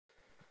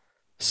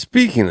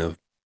Speaking of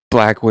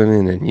black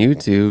women and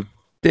YouTube,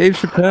 Dave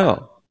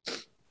Chappelle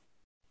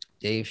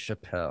Dave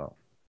Chapelle.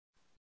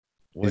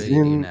 What is did he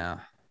do in.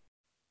 now?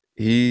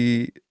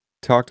 He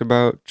talked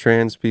about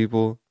trans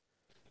people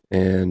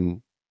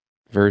and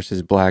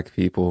versus black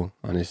people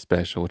on his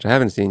special, which I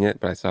haven't seen yet,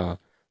 but I saw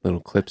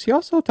little clips. He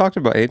also talked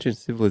about ancient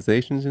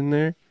civilizations in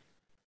there.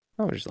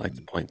 I would just like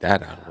to point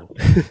that out a little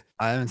bit.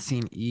 I haven't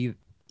seen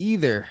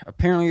either.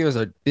 Apparently, there was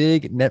a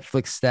big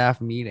Netflix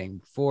staff meeting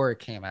before it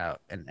came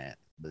out, and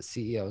the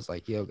CEO was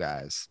like, "Yo,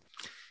 guys,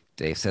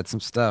 Dave said some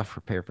stuff.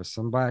 Prepare for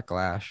some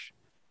backlash."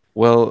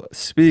 Well,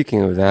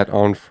 speaking of that,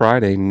 on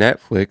Friday,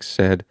 Netflix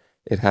said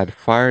it had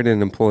fired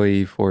an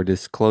employee for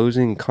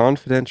disclosing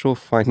confidential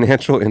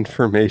financial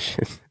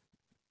information.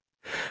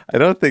 I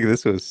don't think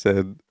this was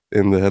said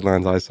in the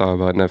headlines I saw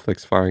about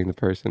Netflix firing the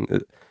person.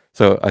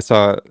 So I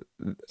saw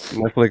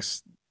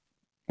Netflix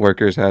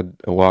workers had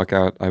a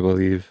walkout, I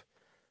believe.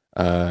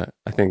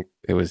 I think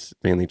it was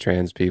mainly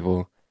trans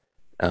people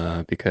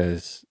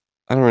because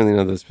I don't really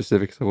know the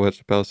specifics of what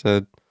Chappelle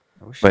said,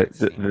 I wish I but had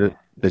the, seen the, it.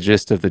 the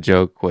gist of the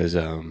joke was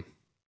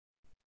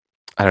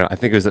I don't know, I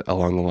think it was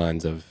along the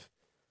lines of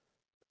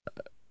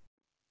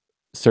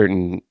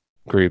certain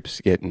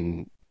groups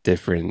getting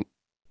different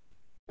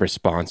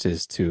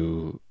responses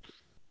to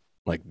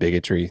like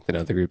bigotry than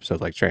other groups. So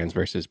like trans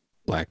versus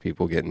black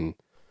people getting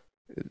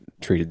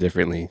treated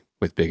differently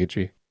with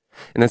bigotry.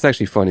 And that's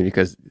actually funny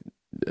because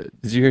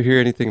did you hear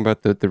anything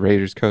about the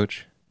Raiders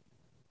coach?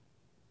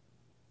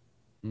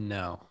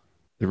 No.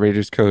 The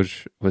Raiders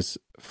coach was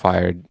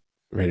fired.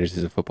 Raiders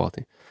is a football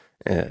team.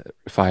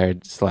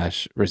 Fired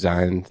slash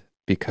resigned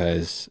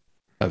because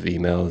of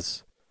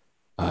emails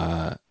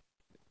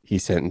he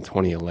sent in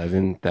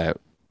 2011 that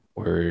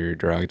were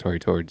derogatory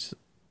towards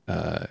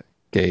uh,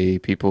 gay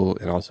people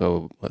and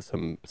also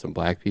some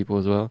black people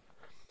as well.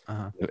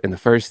 Uh-huh. And the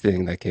first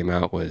thing that came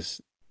out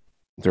was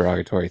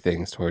derogatory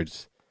things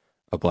towards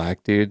a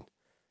black dude,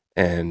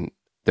 and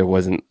there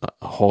wasn't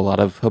a whole lot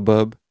of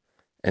hubbub.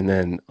 And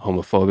then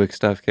homophobic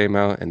stuff came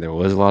out, and there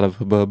was a lot of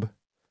hubbub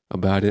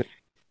about it.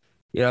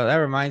 That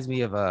reminds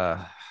me of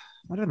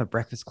what on the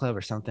Breakfast Club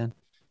or something.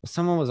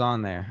 Someone was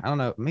on there. I don't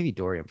know. Maybe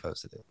Dorian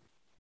posted it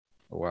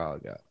a while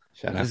ago.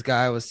 Shut But up. this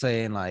guy was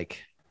saying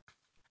like,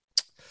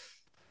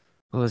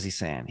 what was he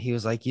saying? He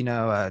was like,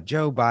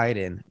 Joe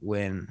Biden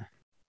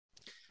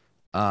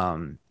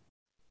um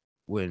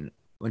when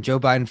when Joe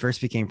Biden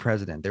first became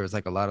president, there was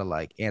like a lot of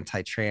like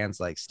anti-trans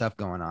like stuff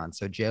going on.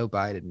 So Joe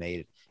Biden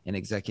made an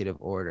executive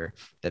order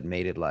that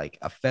made it like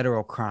a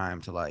federal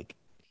crime to like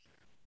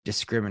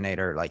discriminate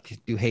or like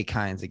do hate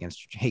crimes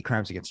against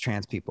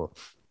trans people.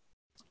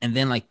 And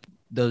then like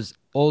those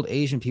old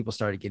Asian people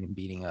started getting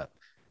beat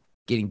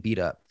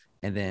up.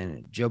 And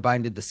then Joe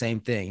Biden did the same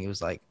thing. He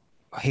was like,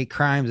 hate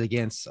crimes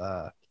against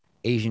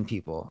Asian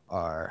people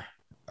are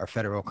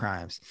federal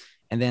crimes.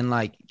 And then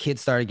like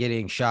kids started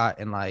getting shot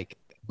and like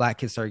black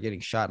kids started getting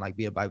shot and like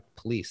beat up by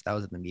police. That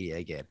was in the media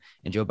again.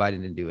 And Joe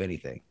Biden didn't do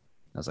anything.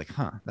 I was like,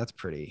 huh, that's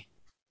pretty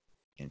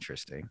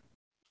interesting.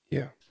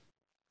 Yeah.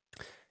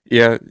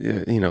 Yeah,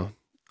 you know,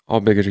 all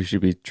bigotry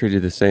should be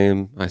treated the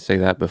same. I say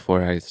that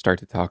before I start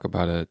to talk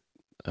about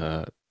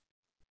a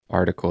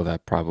article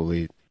that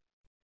probably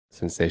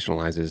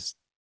sensationalizes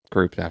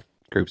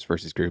groups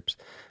versus groups.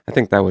 I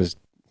think that was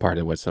part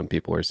of what some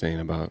people were saying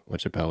about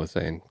what Chappelle was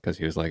saying because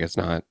he was like, it's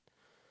not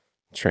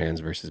trans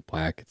versus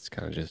black. It's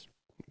kind of just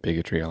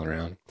bigotry all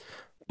around.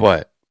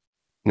 But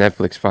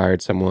Netflix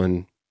fired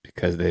someone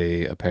because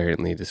they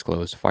apparently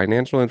disclosed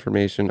financial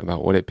information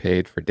about what it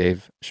paid for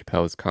Dave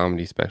Chappelle's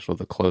comedy special,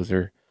 The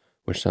Closer,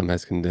 which some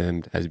has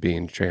condemned as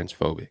being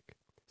transphobic.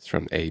 It's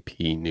from AP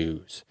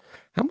News.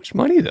 How much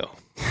money though?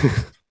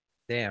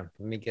 Damn,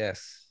 let me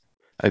guess.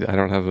 I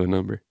don't have a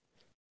number.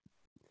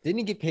 Didn't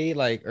he get paid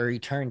like, or he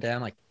turned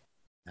down like,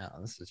 no,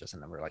 this is just a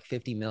number like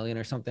 50 million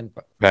or something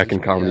from Back in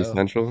Comedy HBO?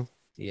 Central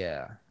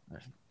Yeah,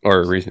 or some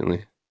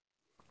recently.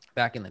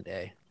 back in the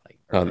day, like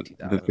early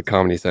The 2000s.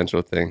 Comedy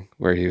Central thing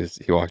where he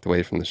walked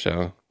away from the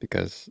show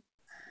because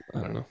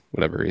I don't know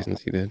whatever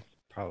reasons he did.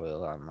 Probably a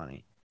lot of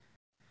money.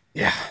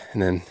 Yeah,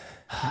 and then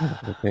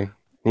okay,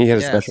 he had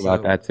a Yeah, special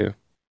about so that too.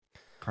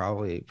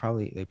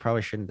 probably they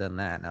probably shouldn't have done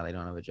that. Now they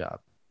don't have a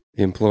job.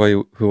 The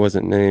employee who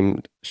wasn't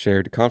named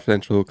shared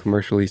confidential,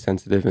 commercially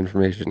sensitive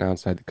information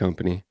outside the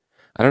company.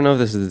 I don't know if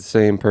this is the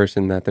same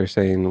person that they're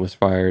saying was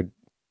fired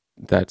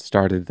that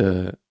started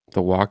the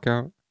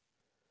walkout.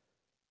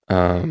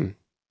 Um,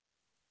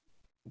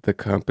 the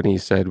company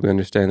said, "We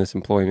understand this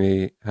employee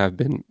may have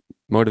been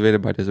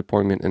motivated by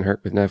disappointment and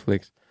hurt with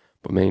Netflix,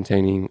 but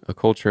maintaining a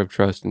culture of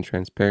trust and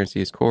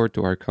transparency is core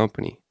to our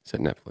company," said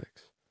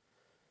Netflix.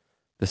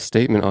 The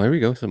statement, oh, here we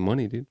go, some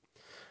money, dude.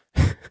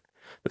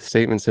 The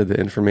statement said the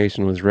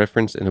information was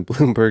referenced in a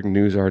Bloomberg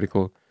News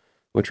article,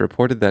 which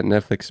reported that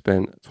Netflix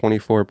spent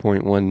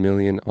 24.1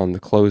 million on The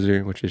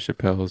Closer, which is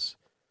Chappelle's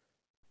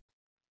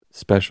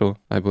special,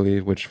 I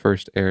believe, which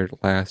first aired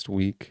last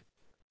week.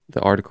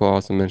 The article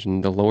also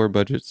mentioned the lower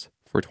budgets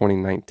for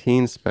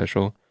 2019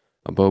 special,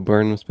 a Bo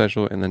Burnham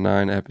special, and the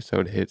 9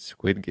 episode hit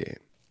Squid Game.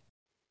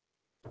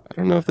 I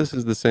don't know if this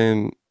is the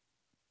same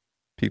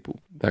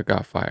people that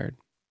got fired.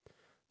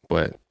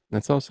 But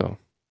that's also,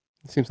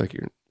 it seems like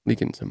you're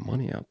leaking some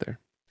money out there.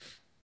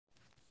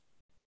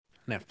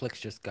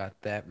 Netflix just got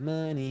that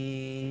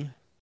money.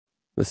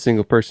 The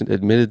single person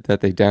admitted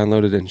that they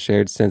downloaded and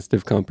shared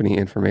sensitive company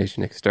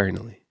information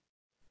externally.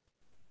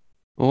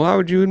 Well, why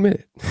would you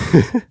admit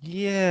it?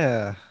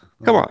 Yeah.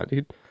 Come Like, on,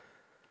 dude.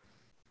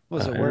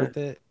 was it Uh, worth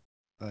it?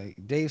 Like,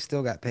 Dave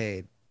still got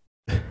paid.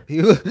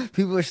 People,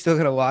 people are still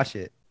gonna watch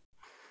it.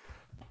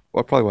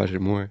 I'll probably watch it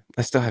more.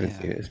 I still haven't Yeah.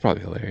 seen it. It's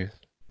probably hilarious.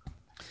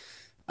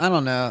 I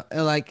don't know.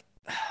 And like,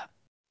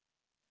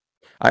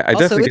 I also,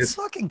 definitely get it's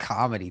fucking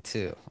comedy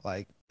too.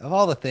 Like, of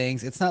all the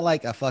things, it's not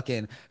like a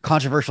fucking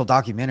controversial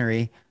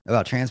documentary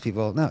about trans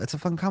people. No, it's a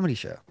fucking comedy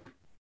show.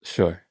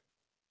 sure.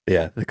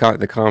 Yeah, the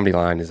comedy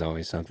line is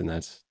always something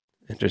that's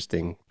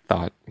interesting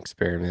thought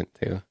experiment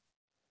too.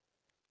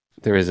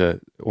 There was a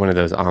one of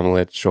those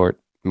omelet short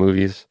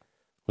movies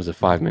was a Mhm.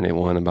 5 minute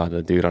one about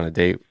a dude on a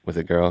date with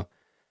a girl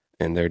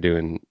and they're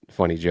doing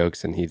funny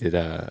jokes and he did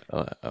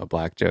a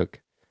black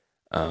joke.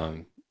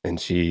 And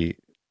she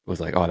was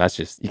like, "Oh, that's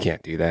just you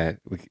can't do that.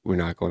 We're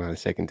not going on a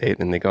second date." And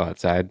then they go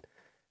outside,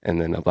 and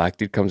then a black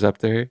dude comes up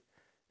to her,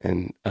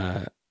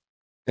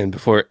 and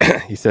before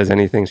he says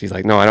anything, she's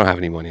like, "No, I don't have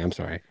any money. I'm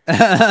sorry."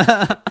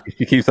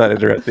 She keeps on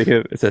interrupting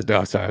him. It says, "No,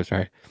 I'm sorry. I'm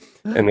sorry."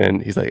 And then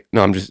he's like,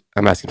 "No,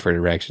 I'm asking for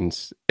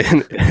directions."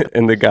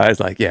 And the guy's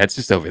like, "Yeah, it's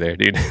just over there,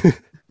 dude."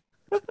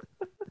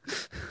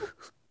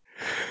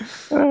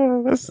 Oh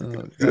That's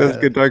God,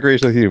 good dark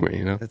racial humor,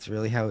 you know. that's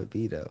really how it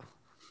be though.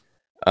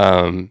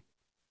 Um,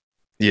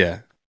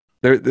 yeah,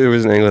 there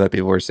was an angle that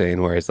people were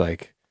saying where it's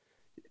like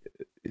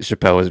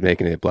Chappelle was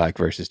making it black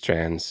versus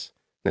trans.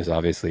 There's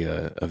obviously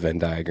a Venn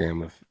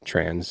diagram of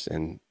trans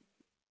and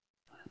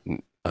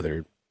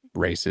other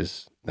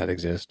races that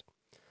exist.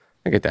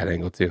 I get that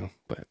angle too,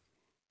 but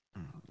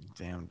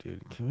Damn,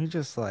 dude, can we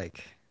just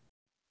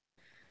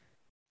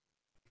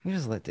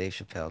let Dave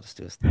Chappelle just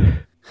do his thing?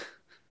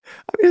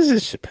 I mean, this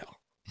is Chappelle.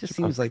 He just Chappelle's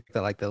seems great.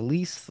 like the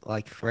least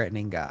like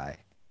threatening guy.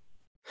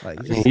 Like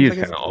he I just mean, seems he's like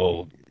kind of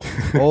old.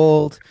 he's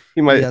old.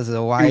 he He might, has a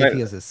he wife. might, He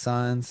has his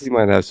he sons.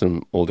 might have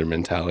some older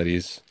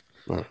mentalities.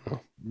 I don't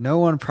know. No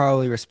one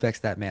probably respects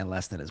that man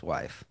less than his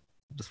wife.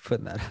 Just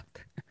putting that out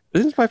there.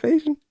 Is this my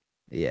Asian?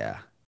 Yeah.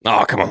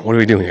 Oh, come on. What are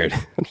we doing here?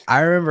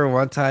 I remember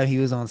one time he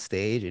was on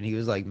stage and he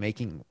was like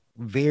making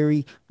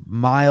very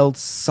mild,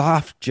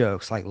 soft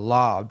jokes, like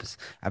lobs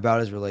about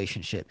his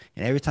relationship.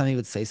 And every time he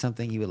would say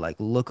something, he would like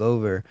look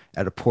over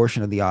at a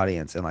portion of the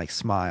audience and like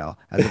smile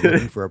as if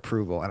looking for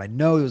approval. And I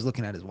know he was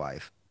looking at his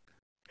wife.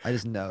 I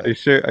just know it.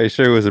 Are you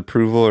sure it was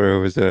approval or it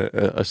was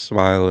a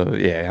smile of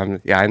yeah,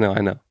 yeah, I know.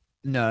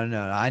 No,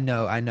 no,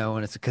 no. I know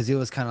when it's because it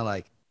was kind of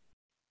like,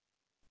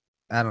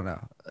 I don't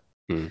know.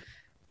 Hmm.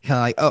 Kind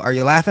of like, oh, are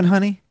you laughing,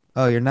 honey?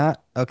 Oh, you're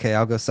not? Okay,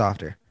 I'll go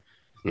softer.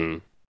 Hmm.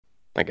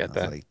 I I get was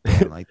that.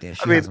 like, damn, I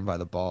she has mean, him by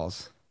the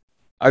balls.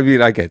 I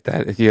get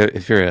that. If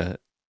you're a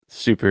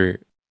super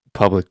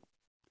public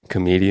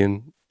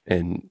comedian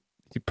and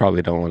you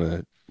probably don't want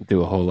to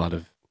do a whole lot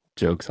of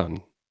jokes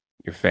on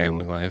your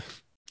family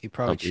life He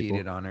probably on people.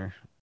 cheated on her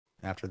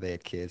after they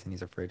had kids, and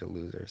he's afraid to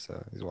lose her,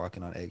 so he's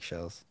walking on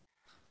eggshells,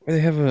 Or they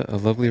have a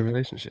lovely like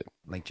relationship.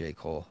 J.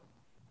 Cole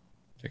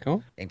Like,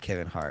 oh, and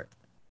Kevin Hart.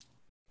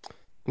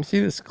 let me see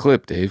this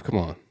clip, Dave. Come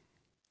on.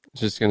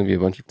 It's just gonna be a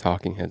bunch of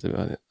talking heads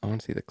about it. I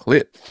want to see the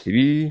clip.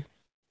 Maybe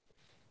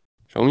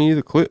show me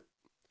the clip.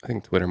 I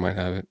think Twitter might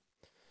have it.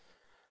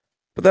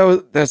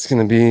 But that's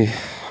gonna be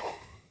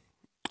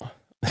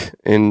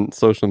in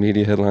social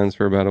media headlines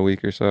for about a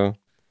week or so.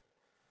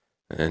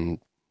 And,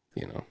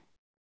 you know,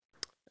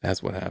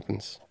 that's what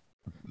happens.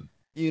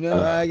 I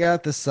Uh,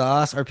 got the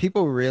sauce. Are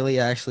people really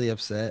actually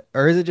upset,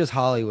 or is it just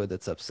Hollywood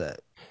that's upset?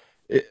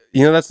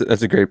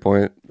 that's a great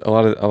point. A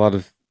lot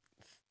of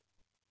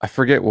I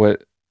forget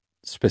what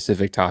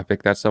specific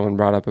topic that someone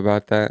brought up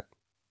about that.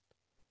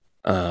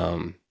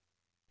 Um,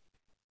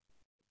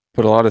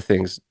 but a lot of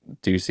things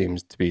do seem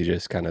to be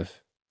just kind of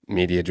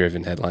media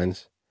driven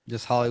headlines.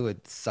 Just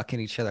Hollywood sucking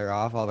each other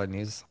off, all the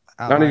news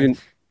Not outlines. even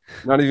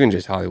not even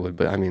just Hollywood,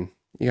 but I mean,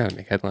 you got to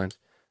make headlines.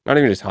 Not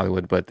even just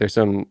Hollywood, but there's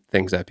some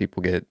things that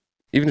people get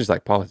even just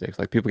like politics.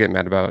 Like people get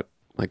mad about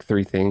like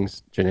three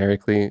things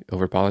generically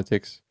over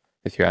politics.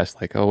 If you ask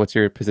like, "Oh, what's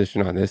your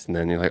position on this?" and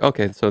then you're like,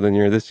 "Okay, so then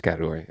you're this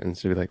category." And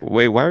so you're like,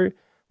 "Wait, why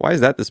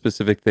is that the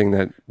specific thing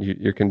that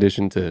you're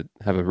conditioned to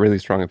have a really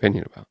strong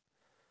opinion about?"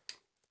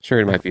 Sure,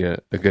 it My might be a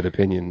good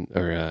opinion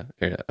or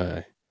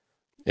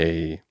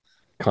a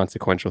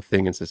consequential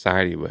thing in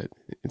society, but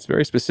it's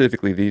very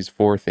specifically these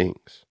four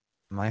things.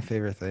 my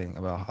favorite thing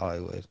about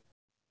Hollywood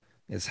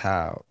is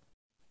how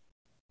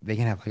they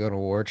can have like an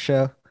award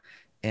show,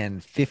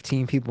 and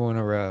 15 people in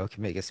a row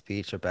can make a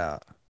speech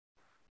about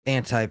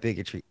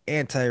anti-bigotry,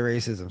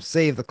 anti-racism,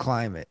 save the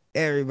climate,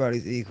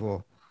 everybody's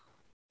equal.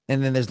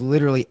 And then there's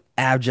literally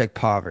abject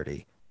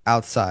poverty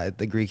outside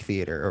the Greek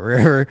theater or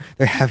wherever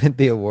they're having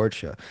the award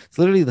show. It's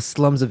literally the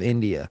slums of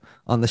India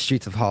on the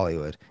streets of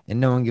Hollywood, and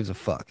no one gives a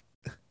fuck.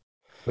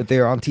 But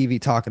they're on TV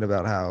talking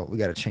about how we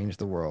got to change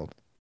the world.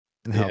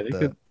 and Yeah, help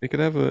the. they could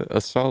have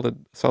a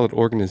solid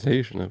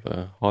organization of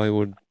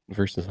Hollywood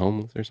versus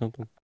homeless or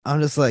something.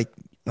 I'm just like,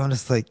 I'm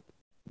just like,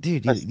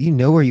 dude, Nice. you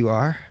know where you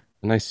are.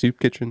 A nice soup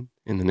kitchen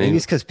in the Maybe name.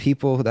 it's because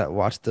people that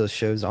watch those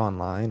shows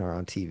online or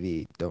on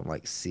TV don't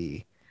like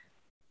see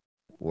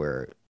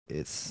where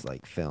it's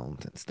like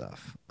filmed and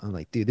stuff. I'm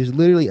like, dude, there's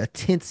literally a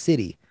tent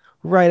city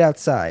right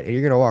outside, and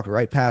you're gonna walk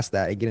right past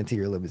that and get into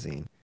your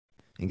limousine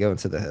and go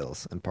into the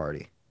hills and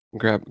party.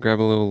 Grab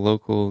a little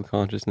local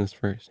consciousness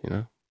first, you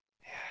know.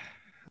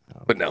 I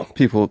don't But know. no,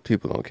 people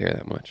don't care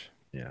that much.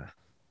 Yeah.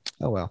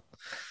 Oh well.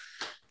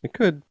 It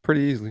could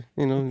pretty easily,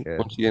 you It know, could.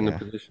 once you get in a Yeah.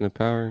 position of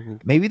power.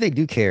 Maybe they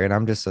do care, and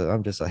I'm just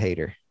a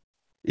hater.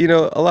 You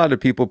know, a lot of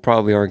people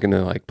probably aren't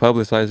gonna like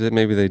publicize it.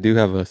 Maybe they do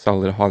have a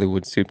solid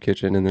Hollywood soup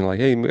kitchen, and they're like,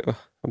 "Hey,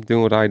 I'm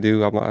doing what I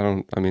do. I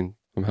don't. I mean,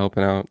 I'm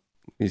helping out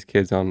these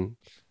kids on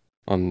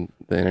the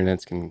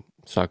internets can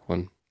suck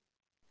one.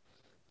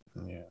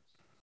 Yeah.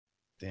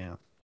 Damn.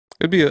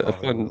 It'd be a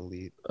Hollywood fun,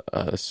 elite.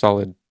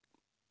 solid,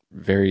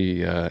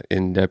 very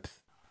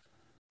in-depth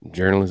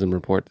journalism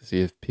report to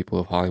see if people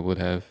of Hollywood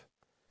have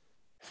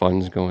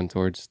funds going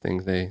towards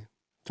things they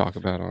talk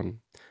about on.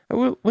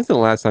 When's the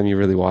last time you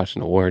really watched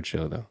an award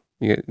show though?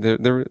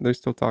 They're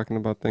still talking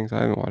about things.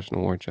 I haven't watched an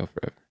award show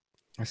forever.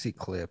 I see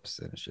clips,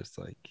 and it's just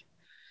like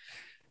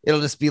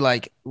it'll just be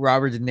like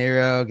Robert De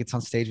Niro gets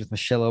on stage with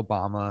Michelle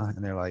Obama,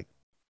 and they're like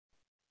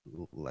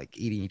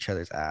eating each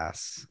other's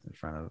ass in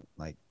front of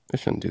like They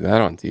shouldn't do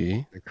that on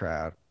TV. the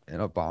crowd.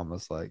 And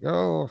Obama's like,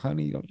 "Oh,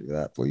 honey, don't do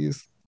that,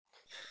 please."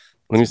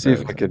 Let It's me see if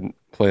I embarrassing. could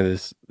play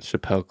this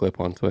Chapelle clip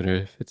on Twitter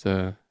if it's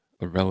a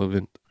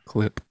relevant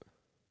clip.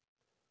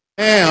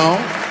 Now,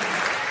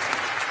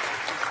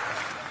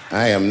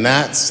 I am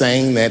not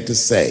saying that to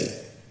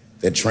say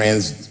that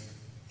trans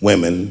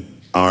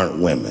women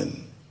aren't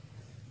women.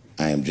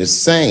 I am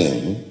just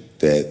saying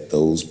that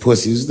those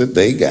pussies that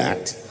they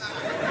got,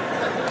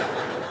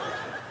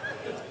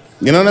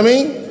 you know what I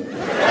mean?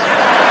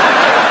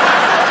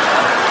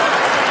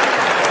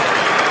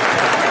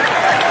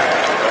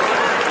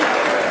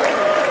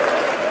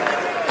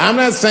 I'm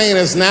not saying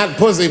it's not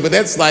pussy, but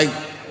that's like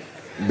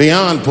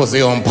beyond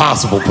pussy or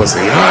impossible pussy.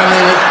 You know what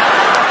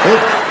I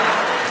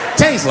mean? It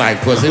tastes like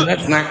pussy.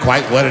 That's not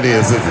quite what it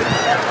is it?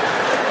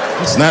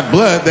 It's not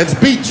blood, that's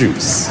beet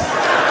juice.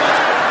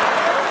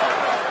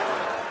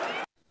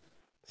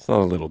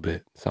 Solid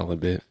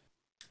bit.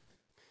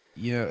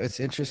 It's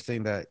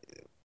interesting that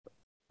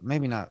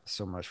maybe not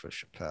so much with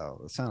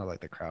Chappelle. It sounded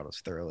like the crowd was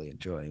thoroughly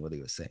enjoying what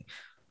he was saying.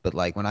 But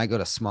like when I go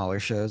to smaller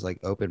shows like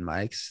open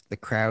mics, the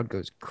crowd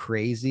goes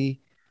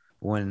crazy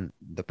when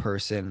the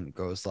person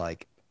goes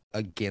like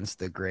against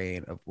the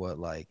grain of what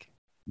like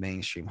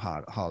mainstream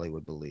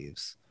Hollywood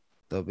believes.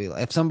 They'll be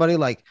like, if somebody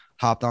like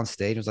hopped on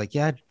stage and was like,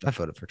 "Yeah, I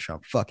voted for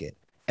Trump. Fuck it."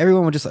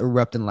 Everyone would just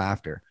erupt in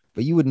laughter.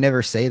 But you would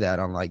never say that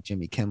on like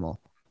Jimmy Kimmel,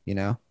 you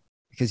know,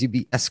 because you'd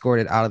be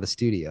escorted out of the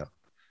studio.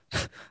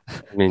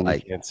 I mean, you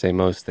Like, can't say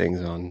most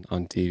things on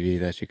TV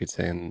that you could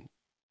say in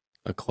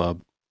a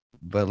club.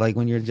 but like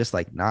when you're just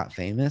like not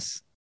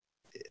famous,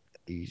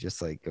 you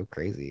just like go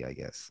crazy, I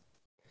guess.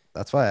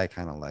 That's why I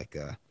kind of like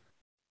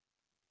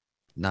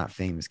not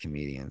famous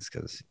comedians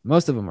because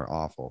most of them are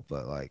awful,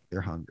 but like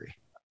they're hungry.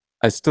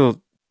 I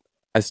still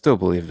I still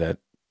believe that,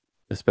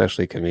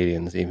 especially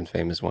comedians, even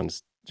famous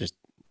ones, just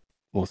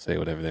will say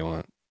whatever they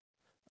want.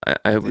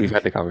 You We've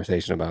had think? the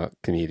conversation about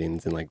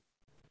comedians and like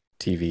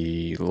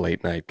TV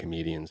late night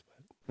comedians,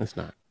 but that's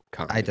not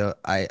I comedy. don't.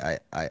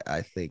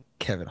 I think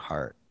Kevin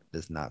Hart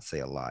does not say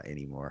a lot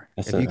anymore.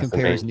 If you That's a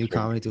compare his new mainstream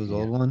comedy to his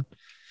old comedian. one,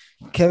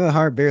 Kevin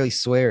Hart barely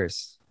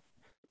swears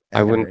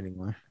I ever wouldn't.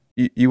 anymore.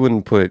 You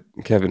wouldn't put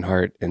Kevin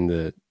Hart in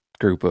the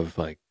group of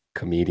like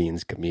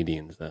comedians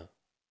though.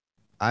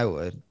 I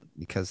would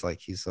because like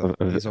he's a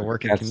Of the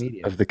working cats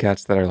comedian.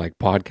 that are like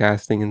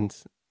podcasting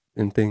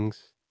and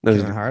things. Those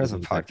Kevin are Hart the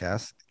doesn't ones that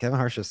podcast. Kevin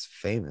Hart's just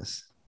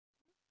famous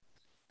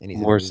and he's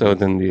in more so movies.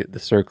 than the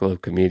circle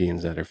of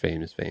comedians that are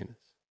famous.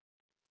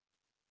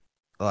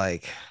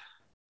 Like,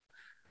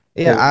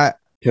 yeah,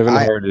 Kevin Kevin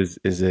I Hart is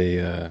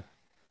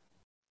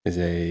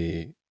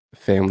a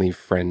family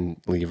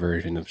friendly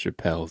version of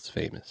Chappelle's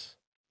famous.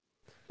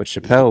 But he,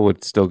 Chappelle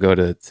would still go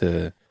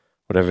to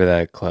whatever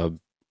that club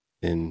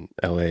in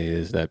LA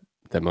is that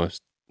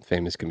most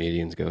famous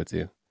comedians go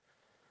to.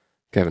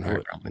 Kevin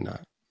Hart probably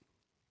not.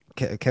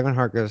 Kevin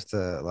Hart goes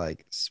to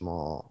like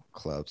small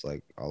clubs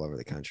like all over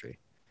the country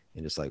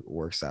and just like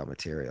works out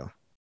material.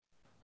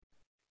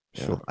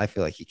 Sure. I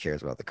feel like he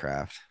cares about the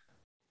craft.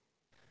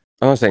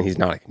 I'm not saying he's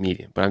not a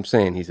comedian, but I'm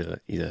saying he's a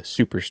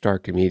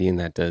superstar comedian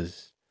that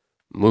does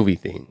movie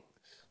things.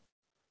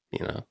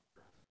 You know,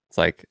 it's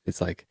like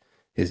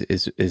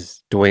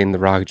is Dwayne the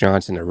Rock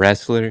Johnson a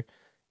wrestler?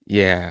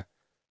 Yeah,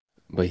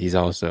 but he's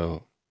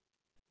also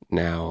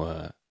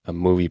now a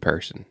movie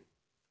person.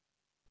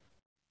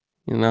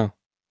 You know,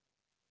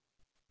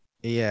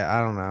 Yeah,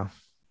 I don't know.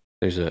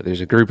 there's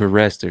a group of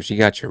wrestlers. You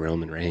got your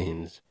Roman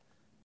Reigns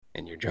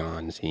and your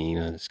John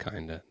Cena's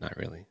kind of not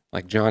really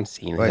like John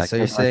Cena. Wait, Like so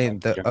you're Kevin Hart's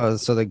saying like the John.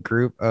 so the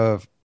group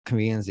of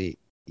comedians that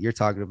you're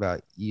talking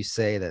about, you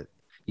say that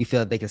You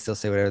feel like they can still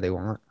say whatever they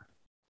want?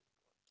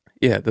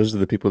 Yeah, those are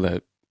the people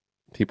that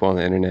people on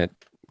the internet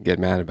get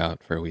mad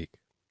about for a week.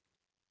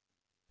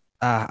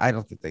 I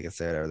don't think they can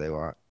say whatever they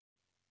want,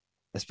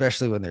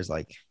 especially when there's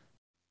like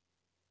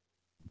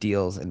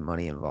deals and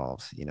money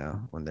involved. You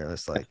know, when they're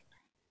just like,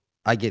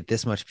 I get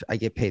this much, I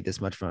get paid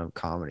this much from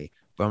comedy,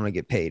 but I'm gonna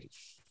get paid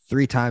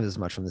 3 times as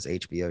much from this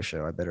HBO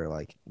show. I better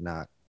like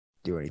not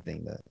do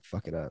anything to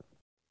fuck it up.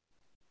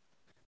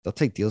 They'll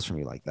take deals from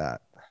you like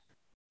that.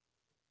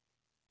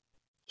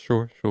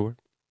 Sure, sure.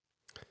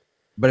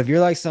 But if you're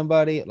like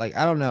somebody, like,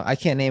 I don't know, I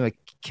can't name a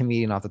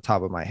comedian off the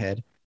top of my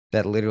head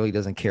that literally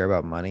doesn't care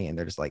about money. And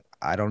they're just like,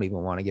 I don't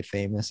even want to get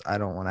famous. I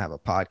don't want to have a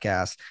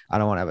podcast. I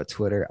don't want to have a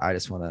Twitter. I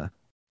just want to,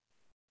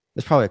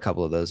 there's probably a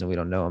couple of those and we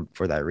don't know them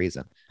for that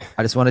reason.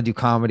 I just want to do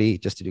comedy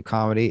just to do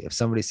comedy. If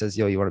somebody says,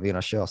 yo, you want to be on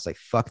a show? I'll say,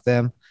 fuck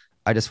them.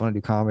 I just want to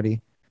do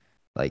comedy.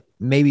 Like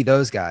maybe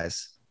those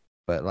guys,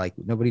 but like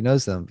nobody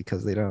knows them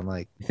because they don't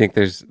like, You think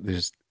there's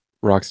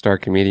rock star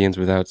comedians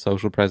without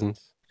social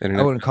presence? I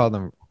Internet wouldn't presence? call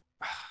them,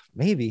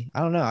 maybe,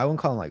 I don't know. I wouldn't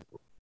call them like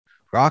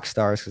rock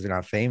stars because they're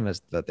not famous,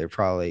 but they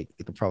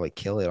can probably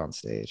kill it on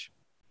stage.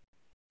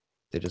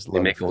 They just They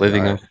love it make a for the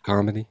living art. off of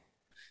comedy.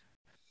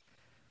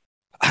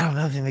 I don't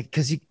know if they make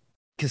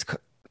because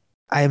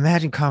I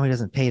imagine comedy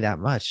doesn't pay that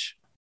much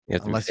You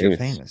have to be unless you're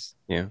famous. famous.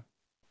 Yeah.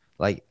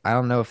 Like I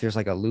don't know if there's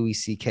like a Louis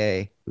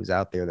C.K. who's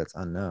out there that's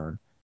unknown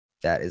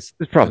that is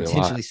There's probably a lot.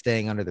 intentionally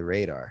staying under the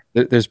radar.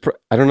 I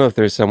don't know if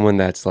there's someone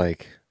that's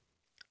like,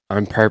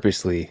 I'm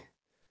purposely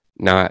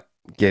not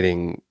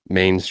getting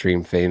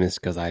mainstream famous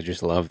because I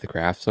just love the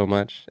craft so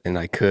much, and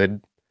I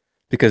could,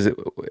 because it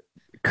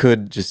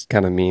could just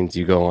kind of means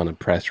you go on a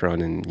press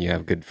run and you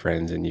have good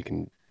friends and you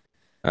can,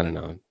 I don't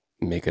know,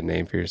 make a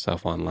name for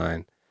yourself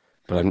online.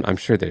 But I'm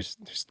sure there's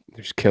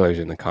killers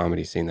in the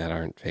comedy scene that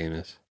aren't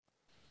famous.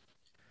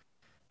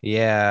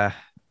 Yeah,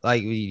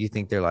 like you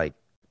think they're like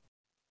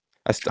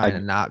trying to I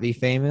not be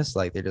famous?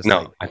 Like they're just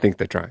like, no, I think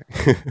they're trying.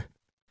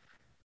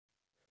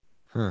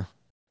 huh?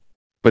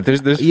 But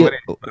Yeah,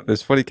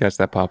 there's funny cats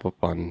that pop up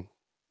on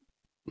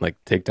like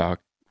TikTok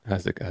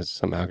has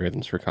some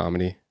algorithms for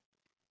comedy.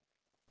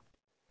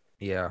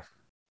 yeah.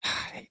 I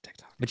hate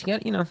TikTok. But you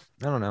got, I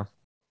don't know.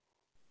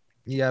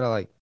 You gotta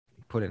like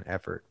put in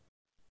effort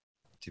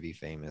to be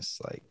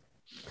famous. Like,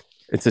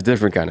 It's a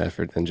different kind of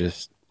effort than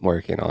just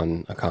working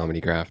on a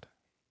comedy craft.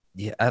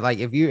 yeah, I like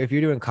if you're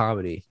doing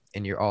comedy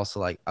and you're also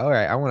like, all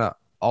right, I want to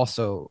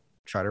also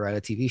try to write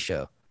a TV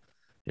show.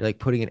 You're like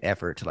putting an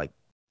effort to like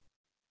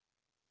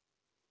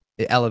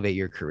elevate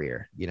your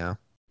career, Yeah.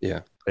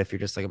 But if you're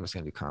just like, I'm just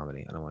gonna do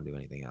comedy, I don't want to do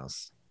anything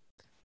else.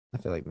 I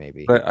feel like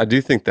maybe. But I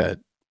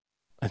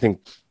think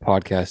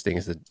podcasting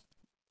is a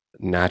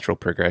natural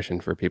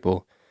progression for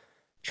people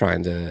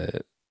trying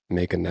to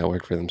make a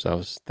network for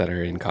themselves that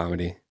are in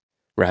comedy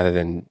rather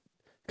than,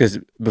 because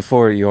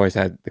before you always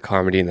had the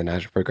comedy and the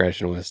natural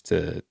progression was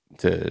to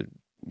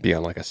be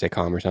on like a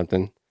sitcom or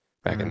something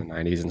back in the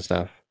 90s and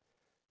stuff.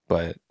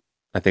 But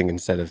I think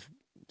instead of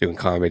doing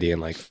comedy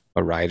and like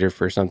a writer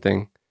for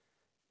something,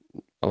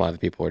 a lot of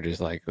people are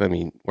just like, let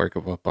me work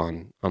up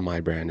on my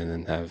brand and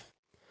then have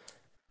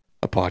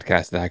a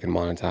podcast that I can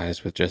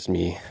monetize with just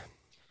me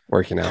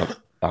working out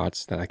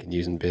thoughts that I can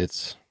use in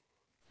bits.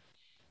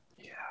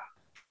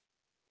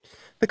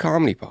 The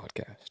comedy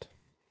podcast.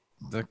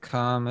 The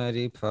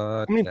comedy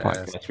How many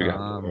podcast, podcasts we got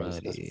in the world?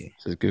 comedy,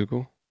 This is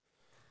Google.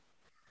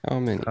 How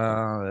many?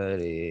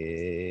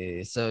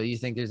 comedy. So you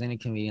think there's any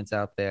comedians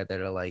out there that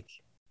are like,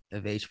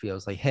 if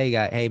HBO's like, hey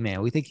guy, hey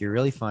man, we think you're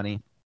really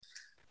funny.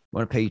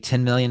 Want to pay you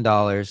 $10 million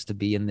to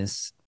be in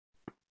this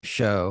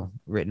show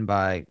written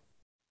by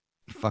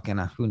fucking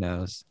who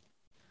knows,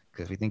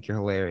 because we think you're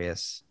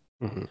hilarious.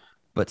 Mhm.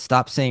 But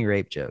stop saying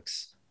rape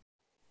jokes.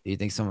 Do you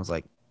think someone's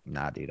like,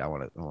 nah, dude, I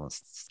want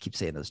to keep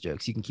saying those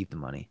jokes. You can keep the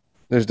money.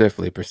 There's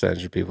definitely a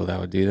percentage of people that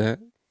would do that.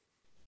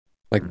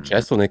 Like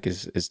Jesselnick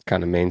is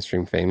kind of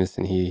mainstream famous,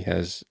 and he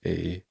has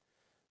a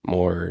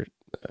more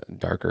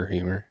darker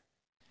humor.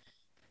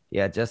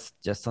 Yeah, just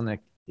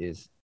Sonic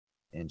is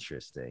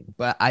interesting.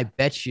 But I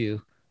bet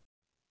you,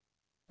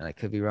 and I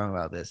could be wrong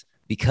about this,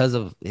 because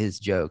of his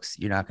jokes,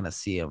 you're not gonna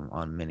see him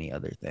on many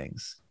other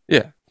things.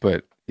 Yeah,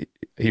 but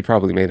he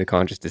probably made a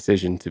conscious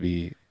decision to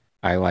be.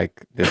 I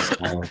like this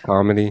style of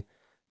comedy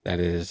that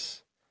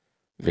is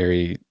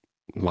very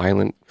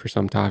violent for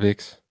some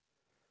topics.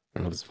 I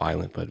don't know if it's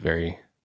violent, but very